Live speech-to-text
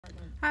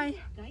Hi,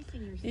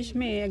 it's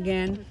me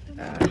again.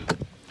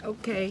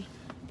 Okay,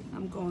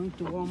 I'm going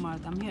to Walmart.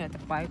 I'm here at the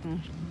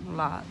parking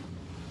lot.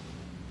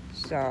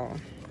 So,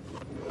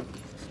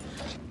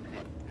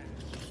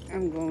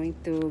 I'm going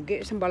to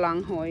get some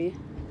balanghoy.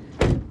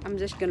 I'm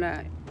just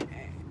gonna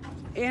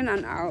in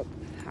and out.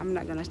 I'm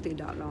not gonna stay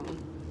that long.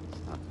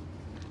 So,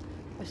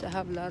 because I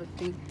have a lot of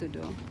things to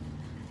do.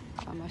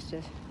 I must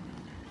just.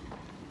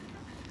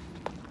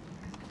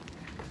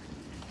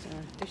 So,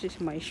 this is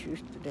my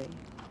shoes today.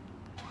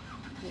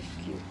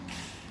 They're cute.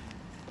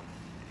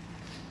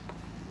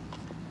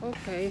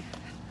 Okay,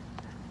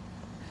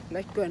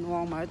 let's go in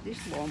Walmart. This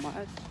is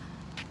Walmart.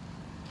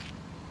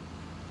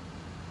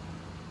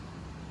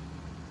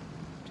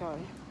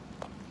 Sorry.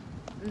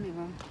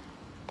 Anyway,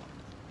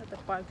 at the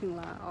parking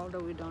lot, all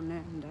the way down there,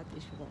 and that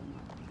is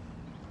Walmart.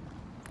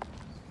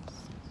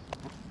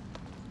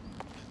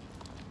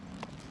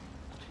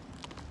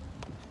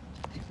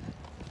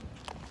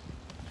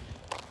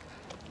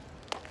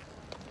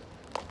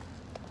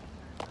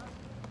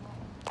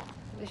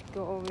 Let's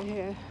go over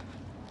here.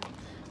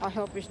 I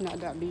hope it's not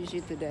that busy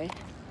today.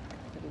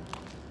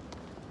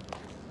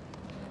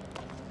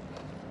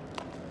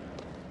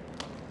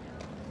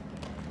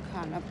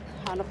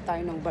 Hanap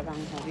tayo ng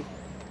balanghoy.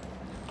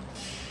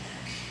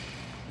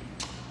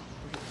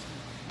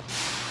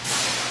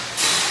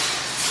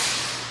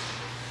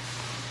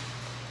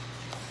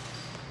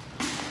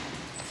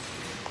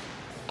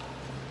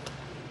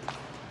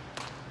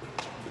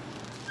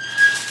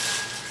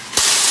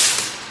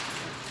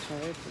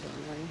 Sorry for the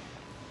noise.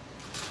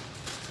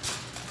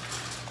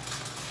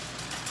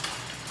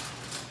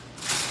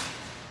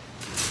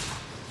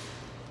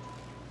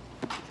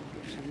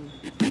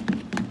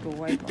 To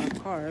wipe our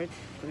card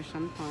because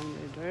sometimes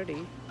they're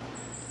dirty.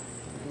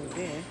 Go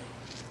there.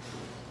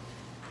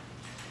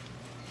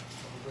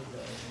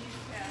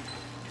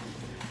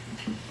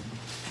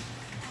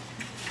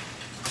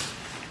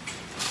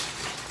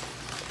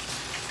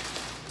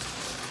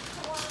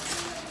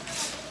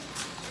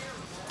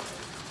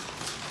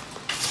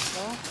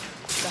 Well,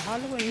 the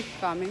Halloween is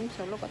coming,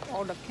 so look at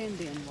all the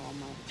candy in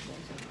Walmart.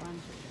 There's a bunch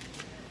of it.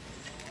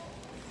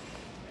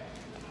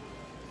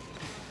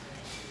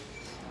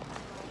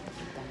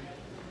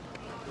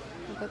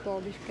 Look at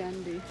all this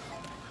candy.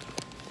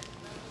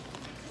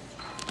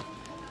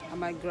 I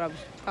might grab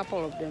a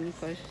couple of them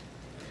because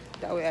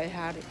that way I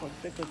had it for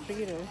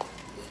trick-or-treater.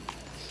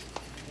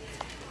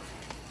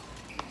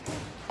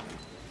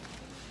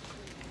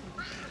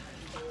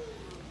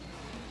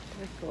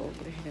 Let's go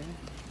over here.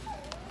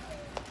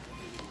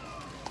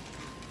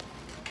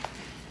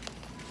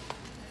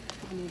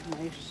 I need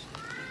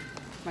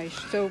my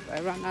soap.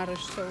 I ran out of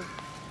soap.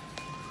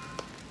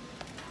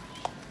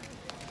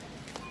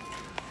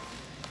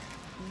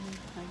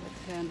 I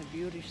got kind of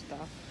beauty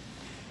stuff.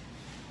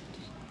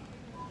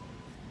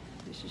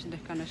 This is the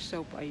kind of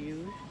soap I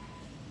use.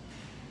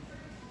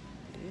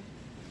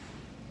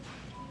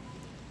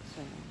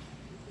 So.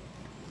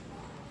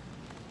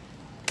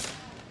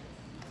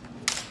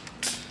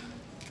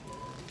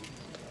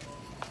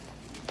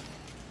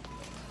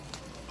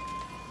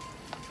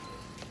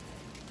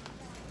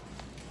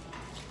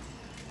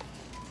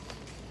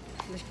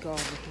 Let's go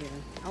over here.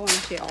 I want to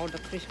see all the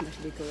Christmas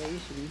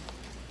decorations.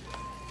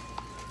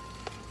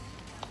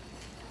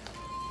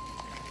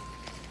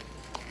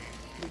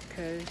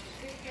 Because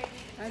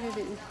I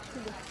didn't see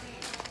the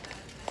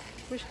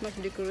Christmas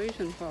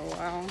decoration for a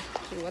while.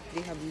 See what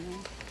they have now.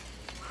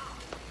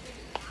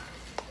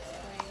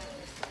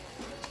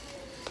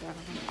 So,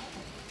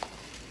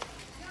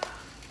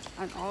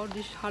 and all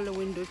this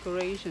Halloween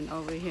decoration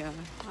over here.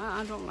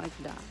 I don't like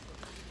that.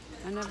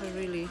 I never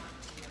really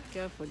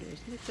care for this.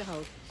 Look at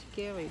how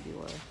scary they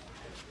were.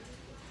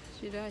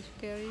 See that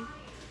scary?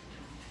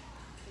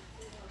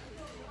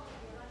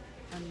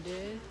 And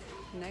then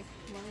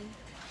next one.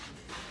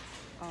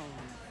 Oh,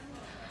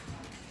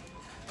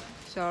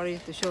 sorry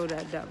to show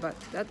that, but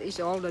that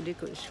is all the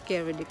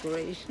scary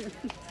decoration.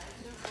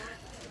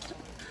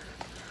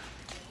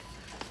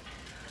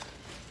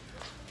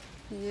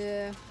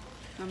 Yeah,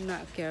 I'm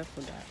not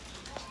careful that.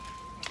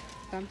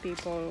 Some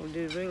people,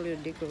 they really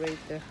decorate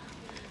the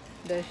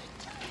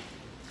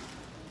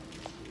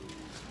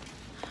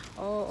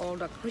all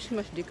the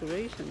Christmas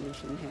decoration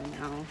is in here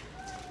now.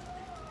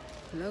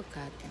 Look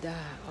at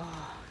that.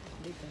 Oh,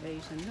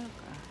 decoration. Look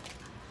at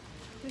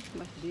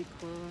Christmas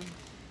decor.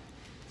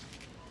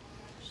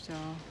 So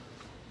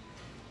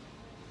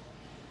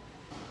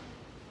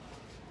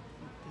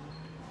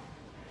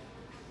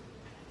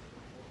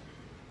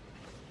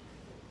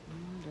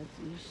that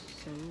is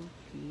so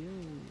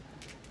cute.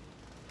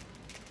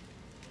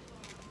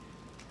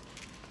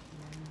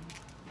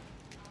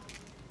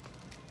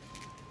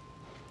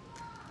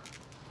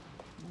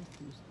 What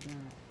is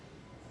that?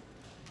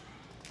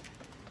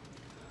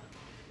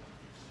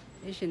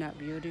 Isn't that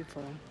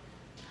beautiful?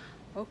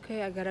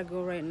 Okay, I gotta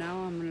go right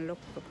now. I'm gonna look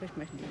for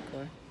Christmas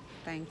decor.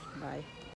 Thanks, bye.